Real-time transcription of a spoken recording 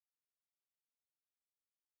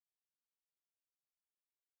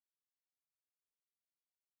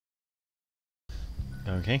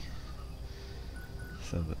Okay.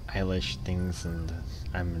 So the eyelash things, and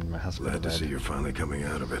I'm in my hospital Glad to bed. see you're finally coming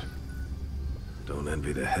out of it. Don't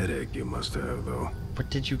envy the headache you must have, though. What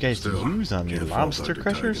did you guys Still, use on me? can't fault Lobster Dr.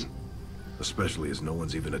 crushers? Tigan, especially as no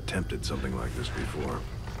one's even attempted something like this before.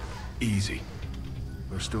 Easy.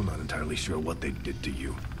 We're still not entirely sure what they did to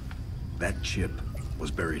you. That chip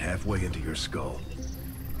was buried halfway into your skull.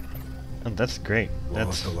 Oh, that's great.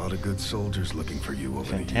 Lost That's a lot of good soldiers looking for you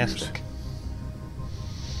over the years. fantastic.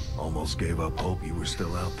 Almost gave up hope you were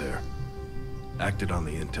still out there. Acted on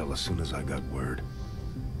the intel as soon as I got word.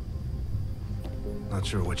 Not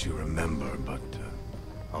sure what you remember, but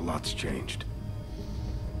a lot's changed.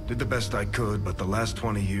 Did the best I could, but the last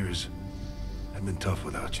 20 years have been tough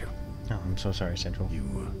without you. Oh, I'm so sorry, Central.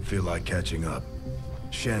 You feel like catching up.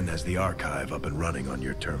 Shen has the archive up and running on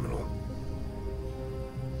your terminal.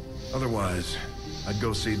 Otherwise, I'd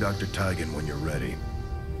go see Dr. Tigan when you're ready.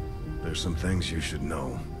 There's some things you should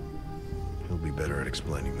know. He'll be better at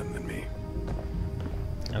explaining them than me.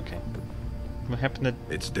 Okay. What happened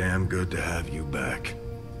to... It's damn good to have you back,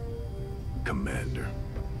 Commander.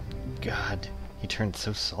 God, he turned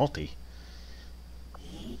so salty.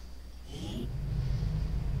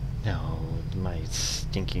 No, my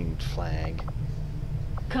stinking flag.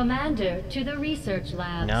 Commander, to the research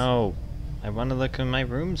labs. No! I want to look in my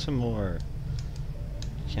room some more.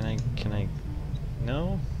 Can I...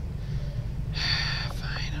 No?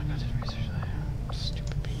 Fine, I'll go to the research lab.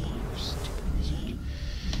 Stupid people, stupid research.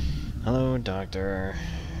 Hello, doctor.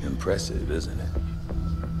 Impressive, isn't it?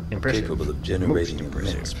 Impressive. Capable of generating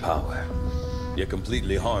immense power, yet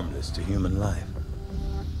completely harmless to human life.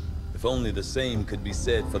 If only the same could be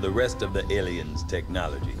said for the rest of the aliens'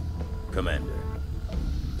 technology, Commander.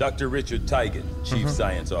 Dr. Richard Tigan, Chief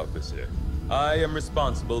Science Officer. I am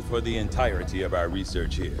responsible for the entirety of our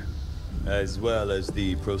research here, as well as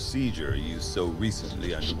the procedure you so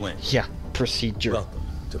recently underwent. Yeah, procedure. Welcome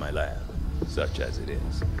to my lab, such as it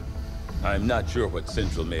is. I'm not sure what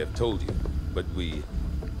Central may have told you, but we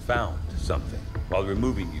found something while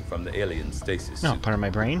removing you from the alien stasis No, suit. part of my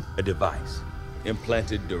brain? A device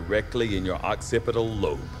implanted directly in your occipital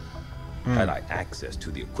lobe. Had I access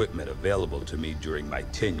to the equipment available to me during my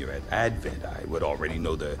tenure at Advent, I would already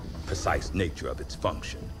know the precise nature of its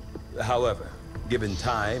function. However, given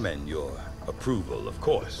time and your approval, of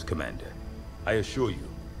course, Commander, I assure you,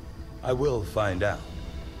 I will find out.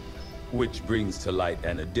 Which brings to light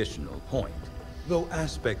an additional point. Though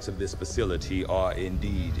aspects of this facility are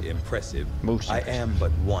indeed impressive, I am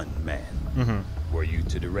but one man. Were you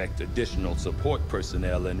to direct additional support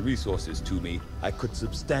personnel and resources to me, I could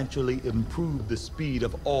substantially improve the speed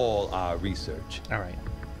of all our research. Alright.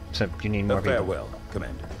 So you need more people. Farewell,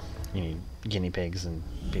 Commander. You need guinea pigs and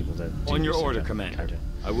people to do On your research order, on. Commander. Gotcha.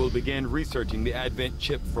 I will begin researching the Advent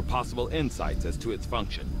chip for possible insights as to its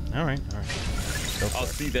function. Alright. I'll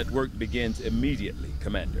see that work begins immediately,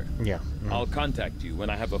 Commander. Yeah. I'll contact you when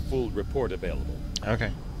I have a full report available.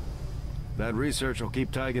 Okay. That research will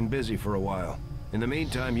keep Tigan busy for a while. In the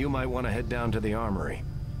meantime, you might want to head down to the armory.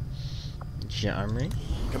 Armory?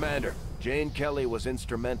 Commander, Jane Kelly was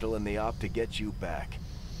instrumental in the op to get you back.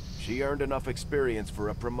 She earned enough experience for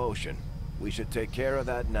a promotion. We should take care of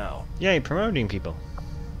that now. Yay, promoting people.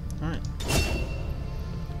 Alright.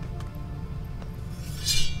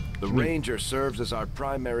 The Ranger serves as our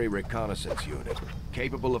primary reconnaissance unit,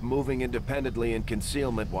 capable of moving independently in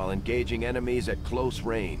concealment while engaging enemies at close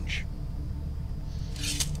range.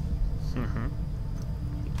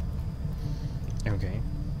 Okay.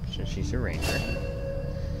 So she's a ranger.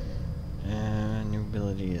 New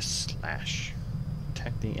ability is slash.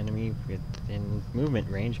 Attack the enemy within movement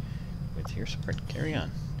range with your sword. Carry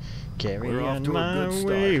on. Carry We're off on to a my good start.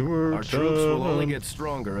 wayward Our troops will only son. get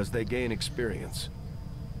stronger as they gain experience.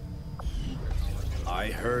 I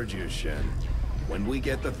heard you, Shen. When we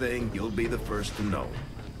get the thing, you'll be the first to know.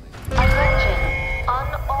 Attention.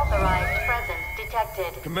 Unauthorized presence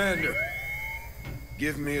detected. Commander,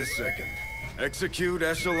 give me a second. Execute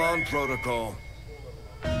Echelon Protocol.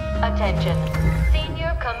 Attention.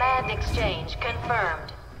 Senior command exchange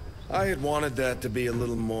confirmed. I had wanted that to be a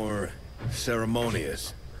little more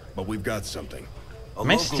ceremonious, but we've got something. A Am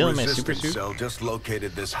I local still in my super resistance suit? cell just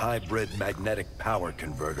located this hybrid magnetic power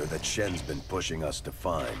converter that Shen's been pushing us to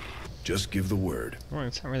find. Just give the word. Well,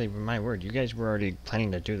 it's not really my word. You guys were already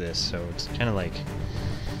planning to do this, so it's kind of like...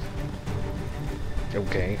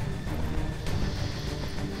 Okay.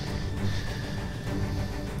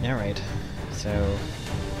 Alright. So...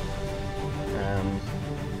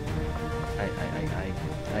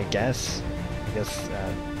 I guess...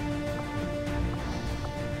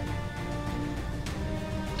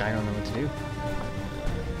 I don't know what to do.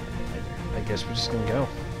 I guess we're just gonna go.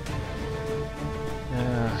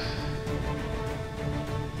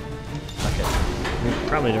 Okay. We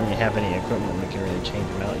probably don't really have any equipment we can really change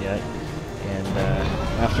them out yet. And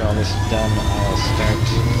after all this is done, I'll start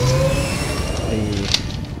the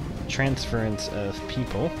transference of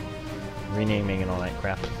people, renaming and all that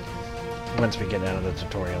crap, once we get out of the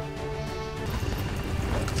tutorial.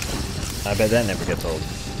 I bet that never gets old.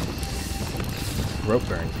 Rope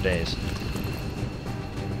burn for days.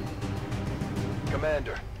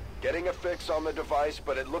 Commander, getting a fix on the device,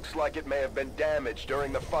 but it looks like it may have been damaged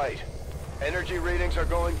during the fight. Energy readings are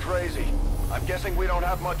going crazy. I'm guessing we don't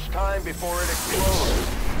have much time before it explodes.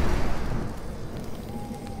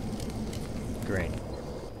 Great.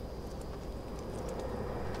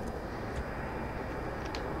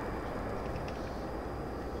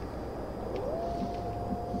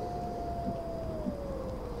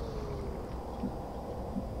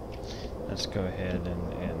 Let's go ahead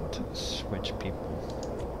and switch people.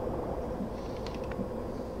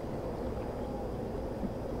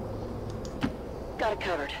 Got it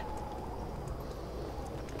covered.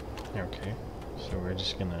 Okay, so we're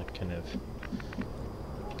just gonna kind of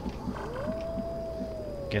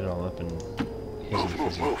get it all up and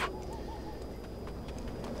Move.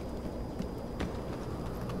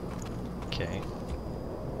 Okay.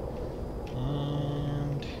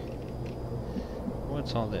 And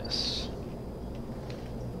what's all this?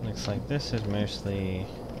 Looks like this is mostly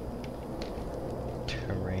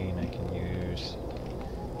terrain I can use.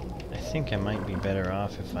 I think I might be better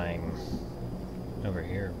off if I'm over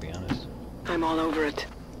here, to be honest. I'm all over it.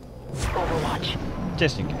 Overwatch.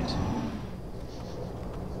 Just in case.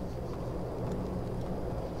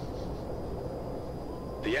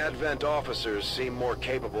 The Advent officers seem more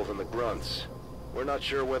capable than the grunts. We're not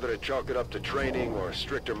sure whether to chalk it up to training or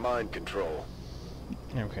stricter mind control.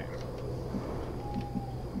 Okay.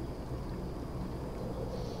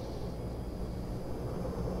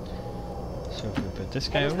 So if we put this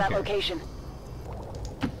guy What is over that here. location?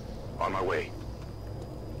 On my way.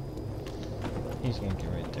 He's gonna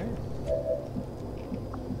get right there.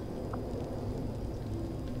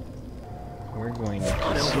 We're going to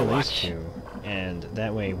conceal these two, and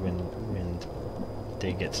that way when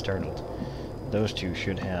they get startled, those two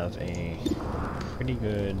should have a pretty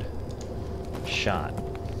good shot.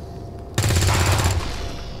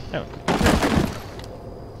 Oh.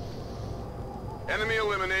 Enemy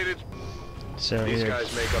eliminated. So These here,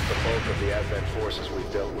 guys make up the bulk of the Advent forces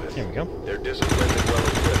we've dealt with. there we go. They're disciplined and well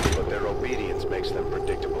equipped, but their obedience makes them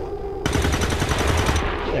predictable.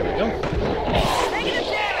 There we go. Negative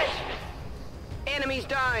damage! Enemies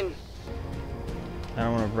down. I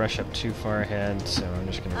don't want to rush up too far ahead, so I'm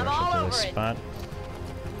just going to I'm rush up all to this over it. spot.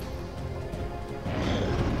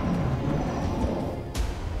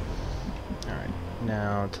 Alright,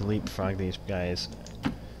 now to leapfrog these guys.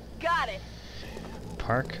 Got it.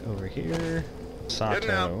 Park over here. Heading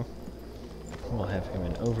Sato. out. We'll have him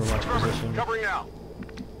in Overwatch position. Covering now.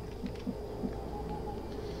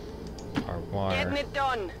 Getting Arwar it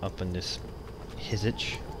done. up in this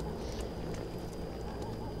Hizich.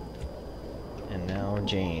 And now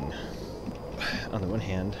Jane. On the one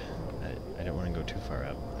hand, I don't want to go too far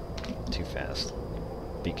up too fast,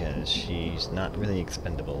 because she's not really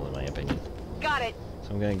expendable in my opinion. Got it.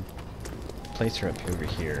 So I'm going to place her up over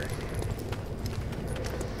here.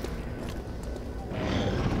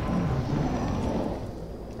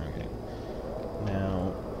 Okay.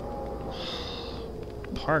 Now,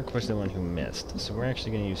 Park was the one who missed, so we're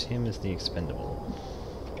actually going to use him as the expendable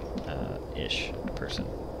ish person.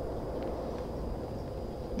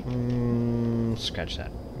 Scratch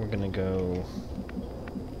that. We're gonna go.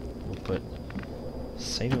 We'll put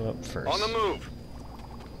Sato up first. On the move.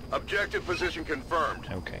 Objective position confirmed.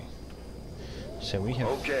 Okay. So we have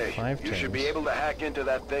Okay, 5 you turns. should be able to hack into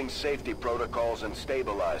that thing's safety protocols and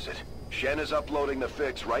stabilize it. Shen is uploading the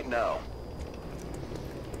fix right now.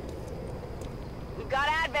 We've got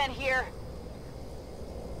Advent here.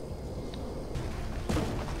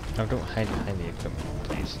 Oh, don't hide behind the equipment,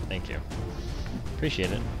 please. Thank you.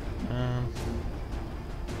 Appreciate it.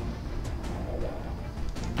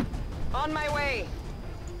 On my way.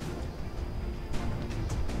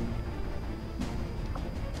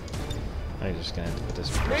 I'm just gonna have to put this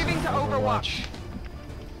person Moving in to Overwatch.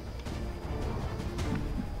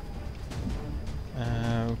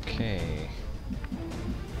 Okay.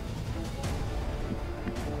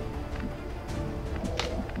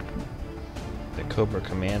 The Cobra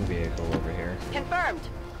command vehicle over here. Confirmed.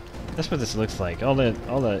 That's what this looks like. All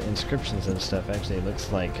the inscriptions and stuff actually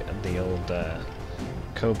looks like the old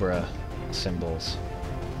Cobra symbols.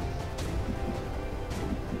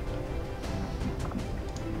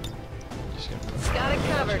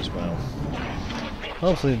 damage as well.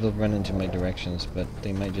 Hopefully they'll run into my directions, but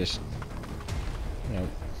they might just, you know...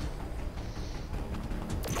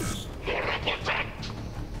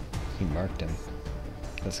 He marked him.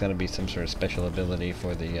 That's gotta be some sort of special ability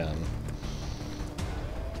for the,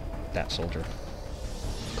 that soldier.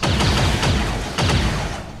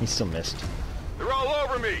 He still missed. They're all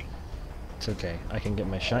over me! It's okay. I can get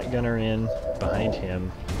my shotgunner in behind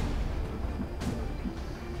him.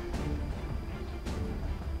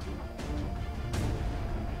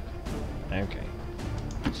 Okay.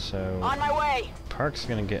 So... On my way! Park's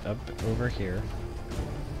gonna get up over here.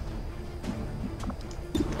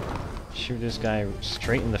 Shoot this guy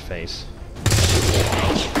straight in the face.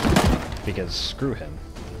 Because screw him.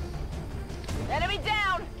 Enemy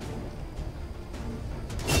down!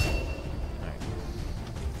 Alright.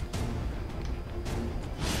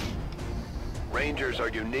 Rangers are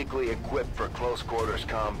uniquely equipped for close quarters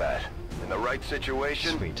combat. In the right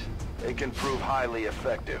situation, Sweet. they can prove highly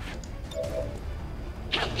effective.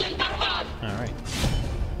 Alright.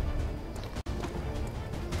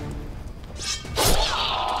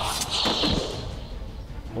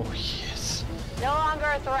 Oh, yes. No longer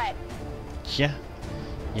a threat. Yeah.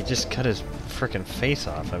 You just cut his frickin' face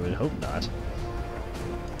off. I would hope not.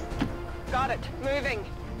 Got it. Moving.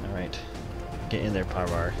 Alright. Get in there,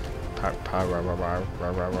 Parvar. Parvar.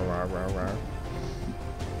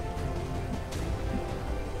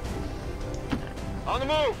 On the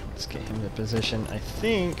move! Let's get him in position. I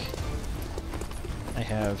think I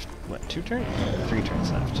have, what, 2 turns? 3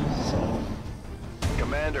 turns left. So,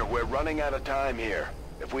 Commander, we're running out of time here.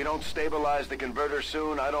 If we don't stabilize the converter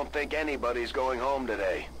soon, I don't think anybody's going home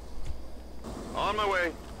today. On my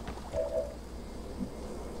way.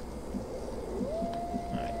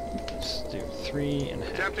 alright. Let's do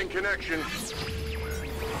 3.5. Attempting connection.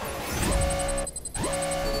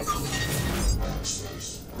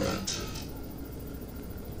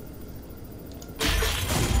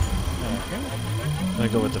 Okay. I'm gonna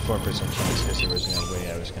go with the 4% chance because there was no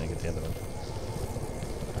way I was gonna get the other one.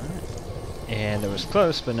 Alright. And it was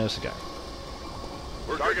close, but no cigar.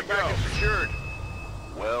 We're target package secured.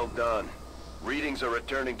 Well done. Readings are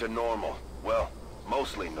returning to normal. Well,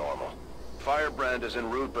 mostly normal. Firebrand is en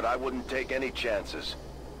route, but I wouldn't take any chances.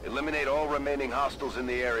 Eliminate all remaining hostiles in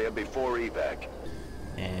the area before evac.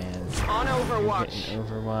 And On Overwatch. getting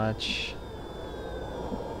Overwatch.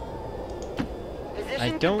 Position I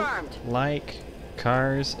don't confirmed. like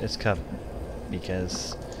cars as cover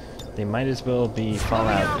because they might as well be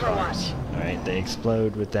Fallout Overwatch. cars. Alright, they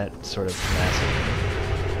explode with that sort of massive.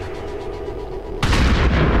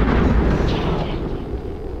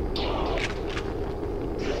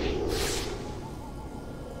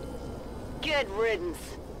 Good riddance.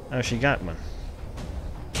 Oh, she got one.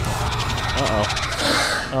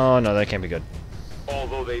 Uh-oh. Oh no, that can't be good.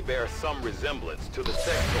 Although they bear some resemblance to the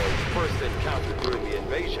sectoids first encountered during the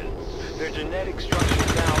invasion, their genetic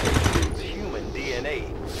structure now includes human DNA.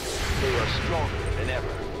 They are stronger than ever,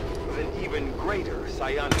 with an even greater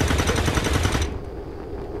psionic potential.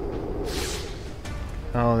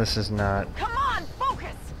 Oh, this is not Come on,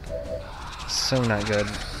 focus! so not good.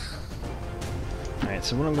 Alright,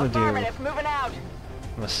 so what I'm gonna do, Affirmative, moving out.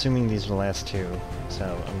 I'm assuming these are the last 2,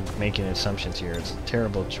 so I'm making assumptions here. It's a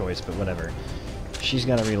terrible choice, but whatever. She's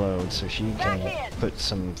got to reload, so she Back can in. put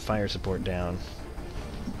some fire support down.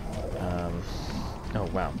 Oh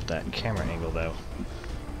wow, that camera angle though.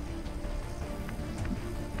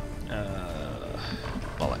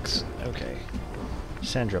 Bullocks. Okay.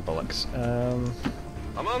 Sandra Bullocks. I'm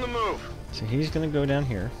on the move. So he's gonna go down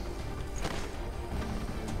here.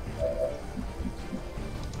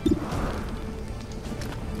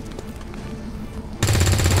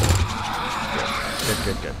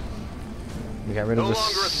 Good. We got rid of No this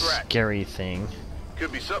longer a threat. scary thing.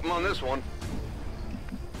 Could be something on this one.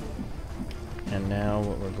 And now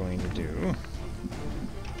what we're going to do...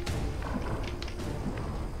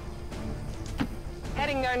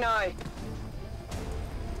 Heading there now.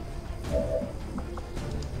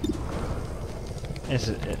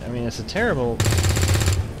 It's a terrible...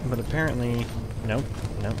 But apparently... Nope,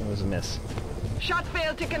 it was a miss. Shot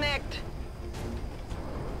failed to connect.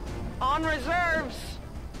 On reserves.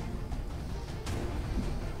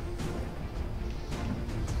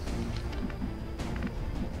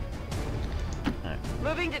 Alright,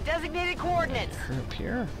 Moving to designated coordinates. her up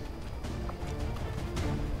here.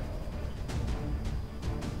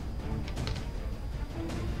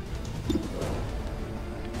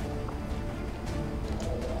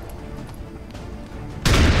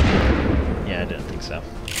 Yeah, I didn't think so.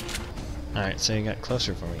 Alright, so you got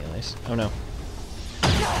closer for me at least. Oh no.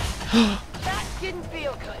 That didn't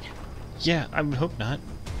feel good. Yeah, I would hope not.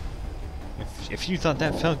 If you thought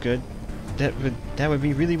that felt good, that would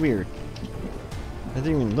be really weird. That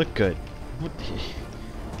didn't even look good. What the...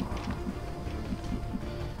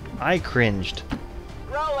 I cringed.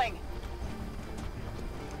 Rolling.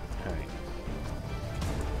 Alright.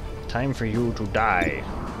 Time for you to die.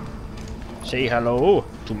 Say hello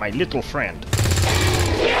to my little friend.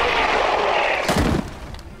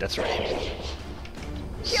 That's right.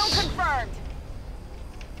 Kill confirmed.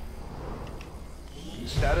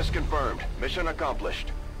 Status confirmed. Mission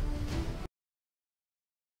accomplished.